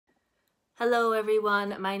Hello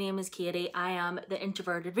everyone, my name is Katie. I am the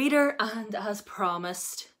Introverted Reader, and as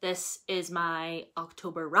promised, this is my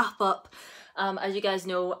October wrap-up. As you guys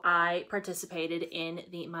know, I participated in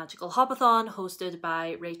the Magical Hopathon hosted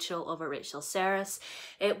by Rachel over Rachel Saris.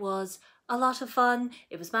 It was a lot of fun,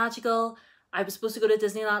 it was magical. I was supposed to go to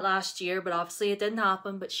Disneyland last year, but obviously it didn't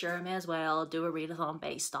happen, but sure, I may as well do a readathon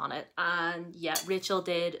based on it. And yeah, Rachel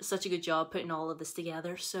did such a good job putting all of this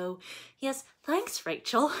together. So yes, thanks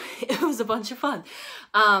Rachel. It was a bunch of fun.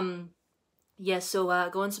 Yeah, so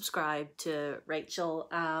go and subscribe to Rachel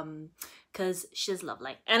because she's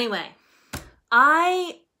lovely. Anyway,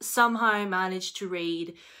 I somehow managed to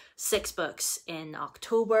read 6 books in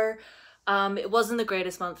October. It wasn't the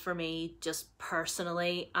greatest month for me, just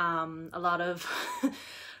personally. A lot of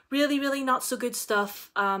really not so good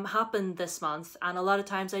stuff happened this month, and a lot of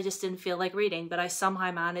times I just didn't feel like reading, but I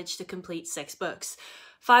somehow managed to complete 6 books,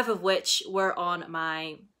 5 of which were on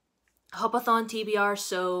my Hopathon TBR.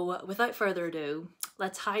 So without further ado,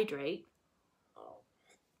 let's hydrate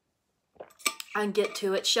and get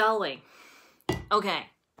to it, shall we? Okay,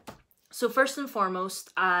 so first and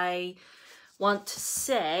foremost, I want to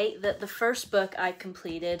say that the first book I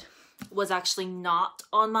completed was actually not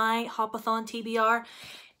on my Hopathon TBR.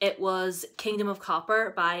 It was Kingdom of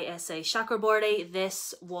Copper by S.A. Chakraborty.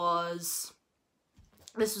 This was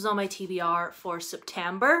on my TBR for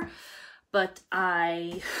September, but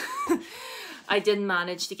I didn't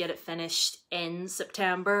manage to get it finished in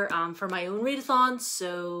September for my own readathon,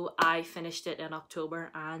 so I finished it in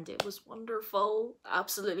October and it was wonderful,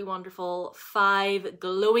 absolutely wonderful. 5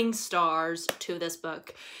 glowing stars to this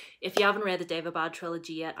book. If you haven't read the David Bad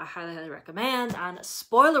trilogy yet, I highly recommend. And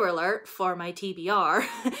spoiler alert for my TBR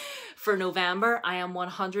for November, I am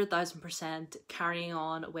 100,000% carrying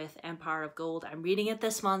on with Empire of Gold. I'm reading it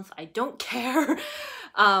this month. I don't care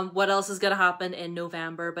what else is going to happen in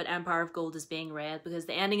November, but Empire of Gold is being read because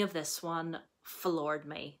the ending of this one floored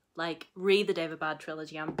me. Like, read the David Bad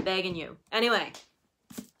trilogy, I'm begging you. Anyway,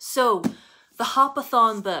 so the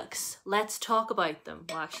Hopathon books, let's talk about them.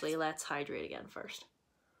 Well, actually, let's hydrate again first.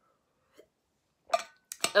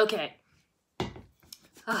 Okay.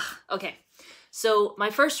 Okay. So my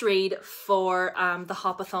first read for the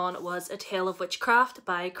Hopathon was A Tale of Witchcraft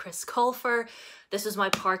by Chris Colfer. This was my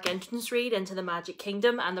park entrance read into the Magic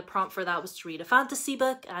Kingdom, and the prompt for that was to read a fantasy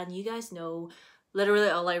book, and you guys know literally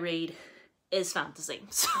all I read is fantasy.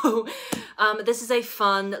 So this is a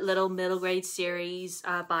fun little middle grade series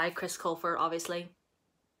by Chris Colfer, obviously,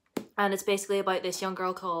 and it's basically about this young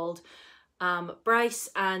girl called Bryce,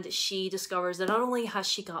 and she discovers that not only has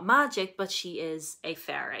she got magic, but she is a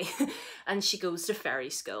fairy and she goes to fairy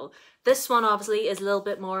school. This one obviously is a little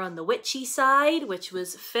bit more on the witchy side, which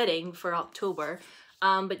was fitting for October.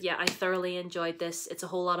 But yeah, I thoroughly enjoyed this. It's a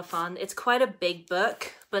whole lot of fun. It's quite a big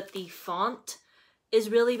book, but the font is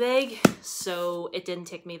really big, so it didn't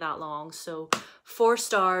take me that long. So 4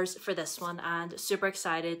 stars for this one, and super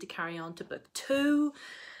excited to carry on to book 2.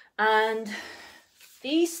 And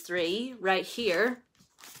these 3 right here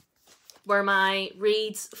were my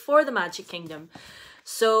reads for the Magic Kingdom.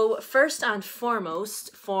 So first and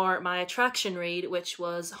foremost, for my attraction read, which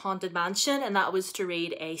was Haunted Mansion, and that was to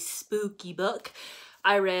read a spooky book,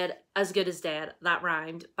 I read As Good as Dead, that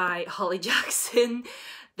rhymed, by Holly Jackson.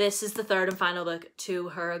 This is the 3rd and final book to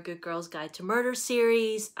her A Good Girl's Guide to Murder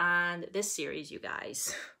series, and this series, you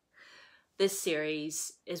guys, this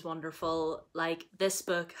series is wonderful. Like, this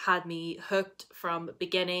book had me hooked from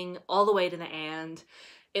beginning all the way to the end.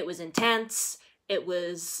 It was intense. It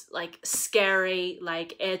was like scary,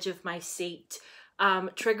 like edge of my seat.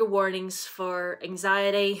 Trigger warnings for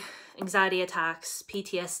anxiety attacks,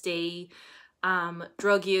 PTSD,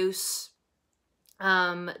 drug use,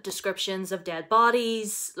 descriptions of dead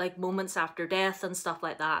bodies, like moments after death and stuff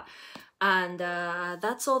like that. And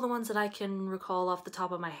that's all the ones that I can recall off the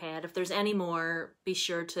top of my head. If there's any more, be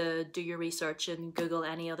sure to do your research and Google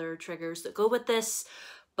any other triggers that go with this.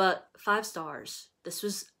 But 5 stars. This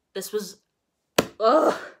was,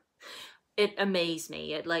 ugh, it amazed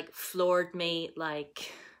me. It like floored me.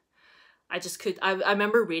 Like, I just could, I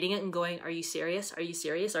remember reading it and going, are you serious? Are you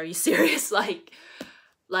serious? Are you serious? Like,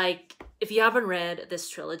 if you haven't read this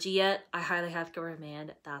trilogy yet, I highly have to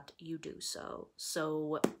recommend that you do so.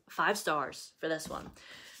 So 5 stars for this one.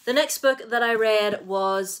 The next book that I read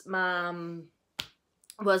was my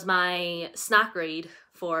snack read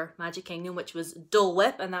for Magic Kingdom, which was Dole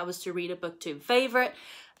Whip, and that was to read a book 2 favourite,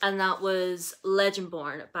 and that was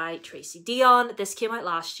Legendborn by Tracy Dion. This came out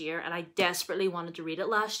last year, and I desperately wanted to read it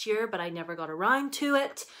last year, but I never got around to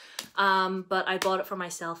it. But I bought it for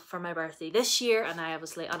myself for my birthday this year, and I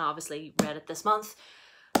obviously read it this month.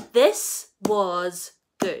 This was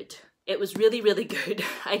good. It was really, really good.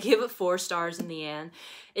 I gave it 4 stars in the end.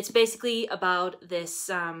 It's basically about this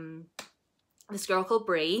this girl called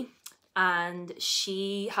Brie, and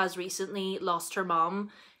she has recently lost her mom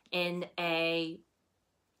in a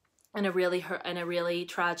really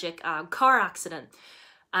tragic car accident.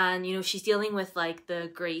 And you know, she's dealing with like the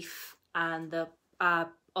grief and the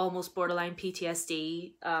almost borderline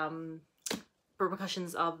PTSD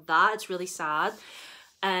repercussions of that. It's really sad.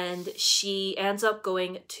 And she ends up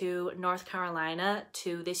going to North Carolina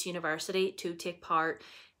to this university to take part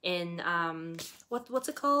in what's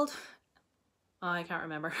it called? Oh, I can't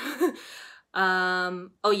remember.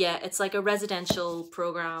 Oh yeah, it's like a residential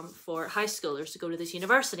program for high schoolers to go to this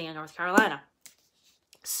university in North Carolina.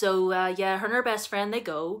 So yeah, her and her best friend, they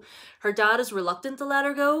go. Her dad is reluctant to let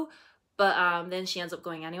her go, but then she ends up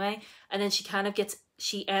going anyway. And then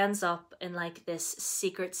she ends up in like this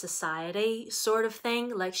secret society sort of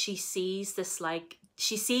thing. Like she sees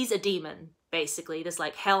a demon, basically, this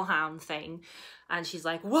like hellhound thing. And she's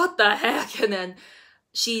like, what the heck? And then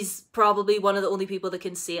she's probably one of the only people that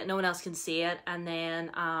can see it. No one else can see it. And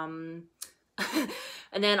then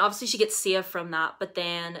and then obviously she gets saved from that. But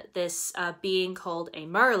then this being called a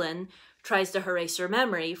Merlin tries to erase her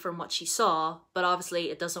memory from what she saw. But obviously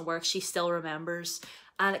it doesn't work. She still remembers.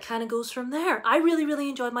 And it kind of goes from there. I really, really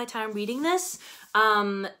enjoyed my time reading this.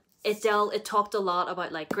 It talked a lot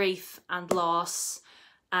about like grief and loss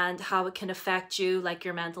and how it can affect you, like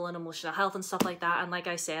your mental and emotional health and stuff like that. And like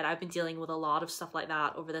I said, I've been dealing with a lot of stuff like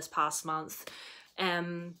that over this past month.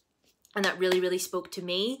 And that really, really spoke to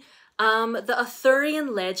me. The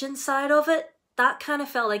Arthurian legend side of it, that kind of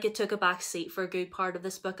felt like it took a back seat for a good part of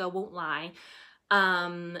this book, I won't lie.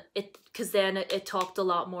 Because then it talked a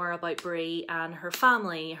lot more about Brie and her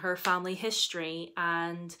family history,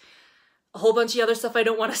 and a whole bunch of other stuff I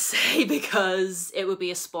don't want to say because it would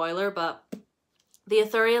be a spoiler, but the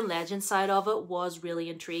Arthurian legend side of it was really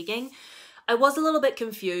intriguing. I was a little bit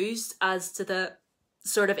confused as to the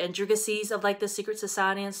sort of intricacies of like the secret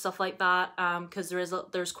society and stuff like that, because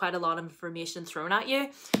there's quite a lot of information thrown at you.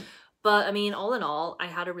 But I mean, all in all, I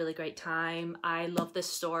had a really great time. I love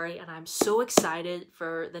this story and I'm so excited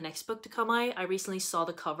for the next book to come out. I recently saw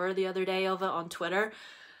the cover the other day of it on Twitter.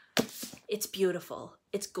 It's beautiful.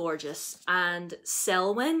 It's gorgeous. And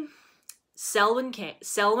Selwyn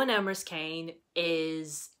Emrys Kane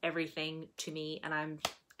is everything to me, and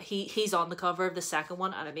he's on the cover of the second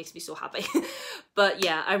one and it makes me so happy. But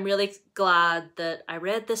yeah, I'm really glad that I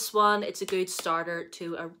read this one. It's a good starter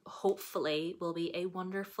to hopefully will be a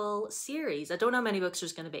wonderful series. I don't know how many books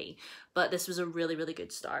there's going to be, but this was a really, really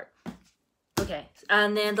good start. Okay,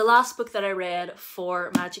 and then the last book that I read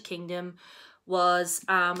for Magic Kingdom was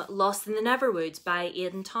Lost in the Neverwoods by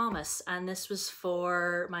Aidan Thomas, and this was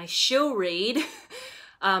for my show read,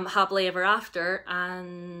 Happily Ever After.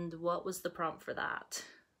 And what was the prompt for that?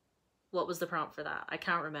 I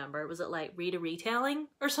can't remember. Was it like read a retelling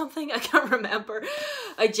or something? I can't remember.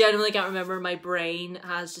 I genuinely can't remember. My brain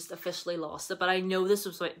has just officially lost it, but I know this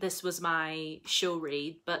was my show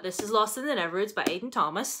read. But this is Lost in the Neverwoods by Aidan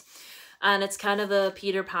Thomas. And it's kind of a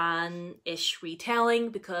Peter Pan-ish retelling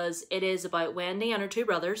because it is about Wendy and her 2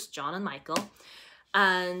 brothers, John and Michael.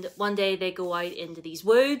 And one day they go out into these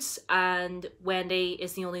woods and Wendy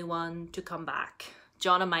is the only one to come back.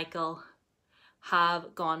 John and Michael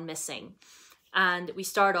have gone missing. And we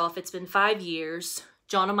start off, it's been 5 years.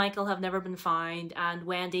 John and Michael have never been found and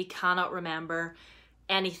Wendy cannot remember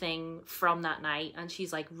anything from that night. And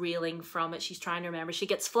she's like reeling from it. She's trying to remember. She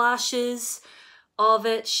gets flashes of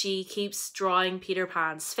it. She keeps drawing Peter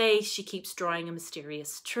Pan's face. She keeps drawing a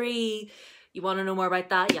mysterious tree. You want to know more about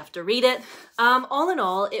that? You have to read it. All in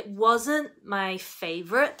all, it wasn't my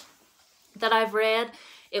favorite that I've read.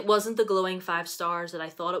 It wasn't the glowing 5 stars that I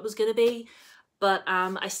thought it was going to be. But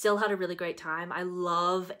I still had a really great time. I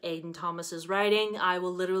love Aidan Thomas's writing. I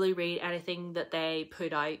will literally read anything that they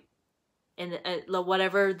put out in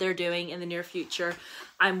whatever they're doing in the near future.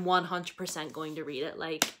 I'm 100% going to read it.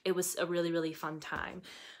 Like, it was a really, really fun time.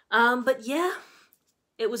 But yeah,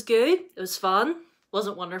 it was good. It was fun.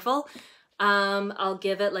 Wasn't wonderful. I'll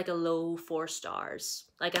give it like a low 4 stars.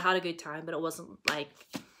 Like, I had a good time, but it wasn't like,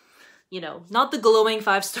 you know, not the glowing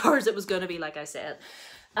 5 stars it was going to be, like I said.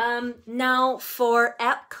 Now for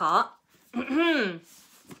Epcot,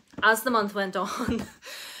 as the month went on,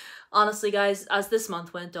 honestly guys, as this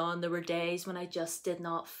month went on, there were days when I just did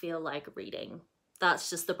not feel like reading. That's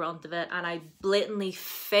just the brunt of it, and I blatantly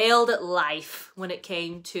failed at life when it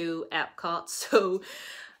came to Epcot. So,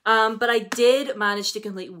 but I did manage to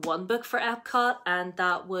complete 1 book for Epcot, and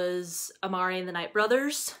that was Amari and the Night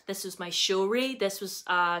Brothers. This was my show read. This was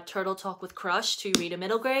Turtle Talk with Crush to read a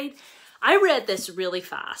middle grade. I read this really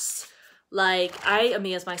fast. Like, I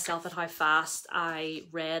amaze myself at how fast I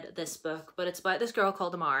read this book, but it's about this girl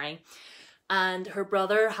called Amari, and her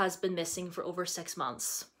brother has been missing for over 6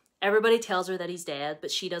 months. Everybody tells her that he's dead,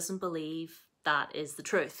 but she doesn't believe that is the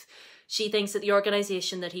truth. She thinks that the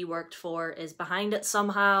organization that he worked for is behind it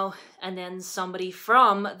somehow, and then somebody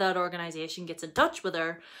from that organization gets in touch with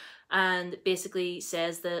her and basically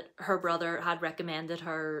says that her brother had recommended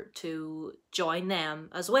her to join them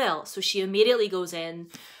as well. So she immediately goes in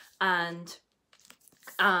and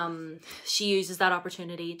she uses that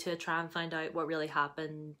opportunity to try and find out what really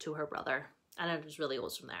happened to her brother. And it just really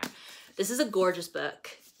goes from there. This is a gorgeous book,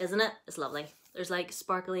 isn't it? It's lovely. There's like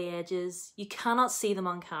sparkly edges. You cannot see them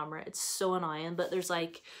on camera. It's so annoying, but there's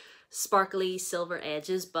like sparkly silver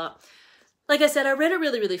edges. But like I said, I read it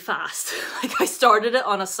really, really fast. Like I started it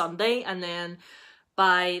on a Sunday and then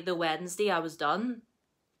by the Wednesday I was done.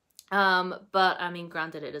 But I mean,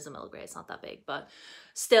 granted it is a middle grade, it's not that big, but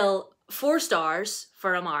still 4 stars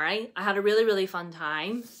for Amari. I had a really, really fun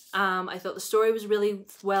time. I thought the story was really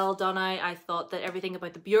well done. I thought that everything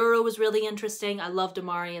about the bureau was really interesting. I loved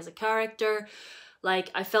Amari as a character.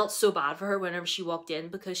 Like, I felt so bad for her whenever she walked in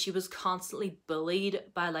because she was constantly bullied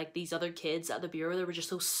by like these other kids at the bureau. They were just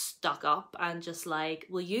so stuck up and just like,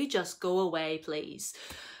 will you just go away, please?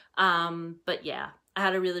 But yeah, I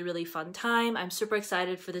had a really, really fun time. I'm super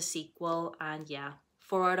excited for the sequel, and yeah,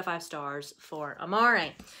 4 out of 5 stars for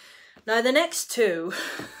Amari. Now the next 2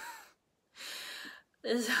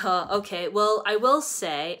 is, okay, well, I will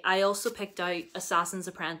say I also picked out Assassin's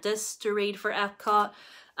Apprentice to read for Epcot.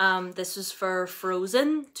 This was for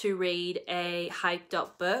Frozen to read a hyped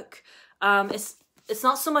up book. It's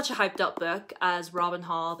not so much a hyped up book as Robin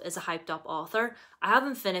Hobb is a hyped up author. I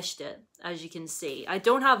haven't finished it, as you can see. I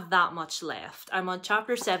don't have that much left. I'm on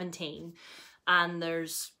chapter 17 and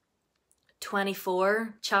there's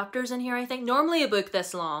 24 chapters in here, I think. Normally a book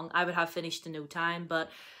this long I would have finished in no time, but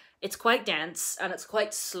it's quite dense and it's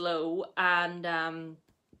quite slow, and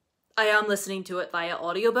I am listening to it via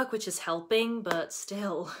audiobook, which is helping, but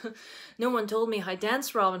still, no one told me how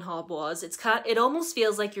dense Robin Hobb was. It almost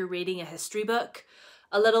feels like you're reading a history book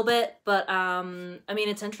a little bit, but I mean,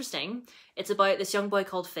 it's interesting. It's about this young boy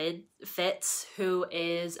called Fitz, who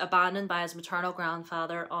is abandoned by his maternal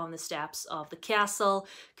grandfather on the steps of the castle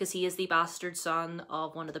because he is the bastard son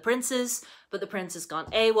of one of the princes, but the prince has gone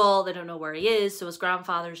AWOL. They don't know where he is, so his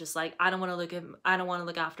grandfather's just like, I don't want to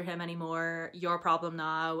look after him anymore. Your problem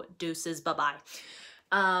now. Deuces, bye-bye.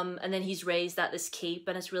 And then he's raised at this keep,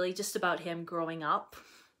 and it's really just about him growing up.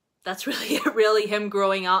 That's really it, really, him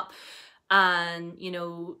growing up. And, you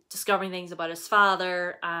know, discovering things about his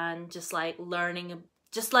father and just like learning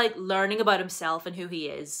about himself and who he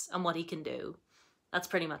is and what he can do. That's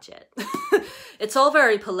pretty much it. It's all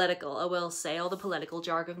very political, I will say. All the political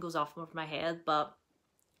jargon goes off over my head, but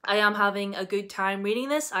I am having a good time reading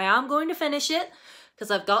this. I am going to finish it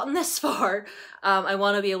because I've gotten this far. I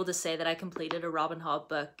want to be able to say that I completed a Robin Hobb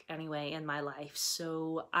book anyway in my life.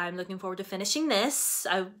 So I'm looking forward to finishing this.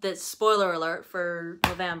 That's spoiler alert for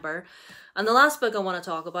November. And the last book I want to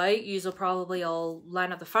talk about, you'll probably all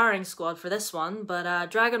line up the firing squad for this one, but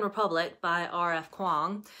Dragon Republic by R.F.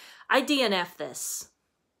 Kuang. I DNF'd this.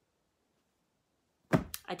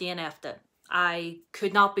 I DNF'd it. I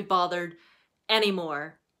could not be bothered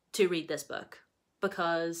anymore to read this book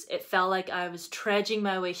because it felt like I was trudging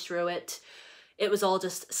my way through it. It was all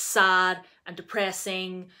just sad and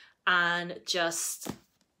depressing and just,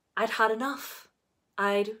 I'd had enough.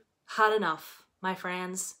 I'd had enough, my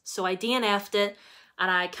friends. So I DNF'd it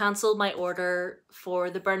and I cancelled my order for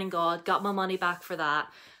The Burning God, got my money back for that,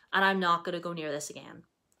 and I'm not going to go near this again.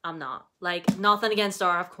 I'm not. Like, nothing against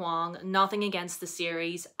R.F. Kuang, nothing against the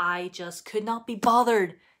series. I just could not be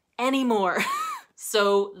bothered anymore.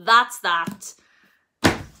 So that's that.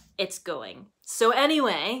 It's going. So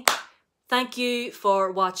anyway, thank you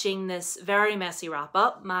for watching this very messy wrap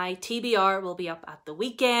up. My TBR will be up at the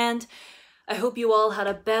weekend. I hope you all had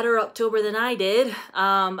a better October than I did.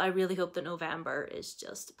 I really hope that November is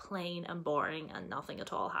just plain and boring and nothing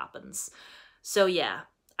at all happens. So yeah,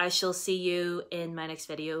 I shall see you in my next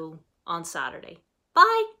video on Saturday.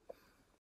 Bye!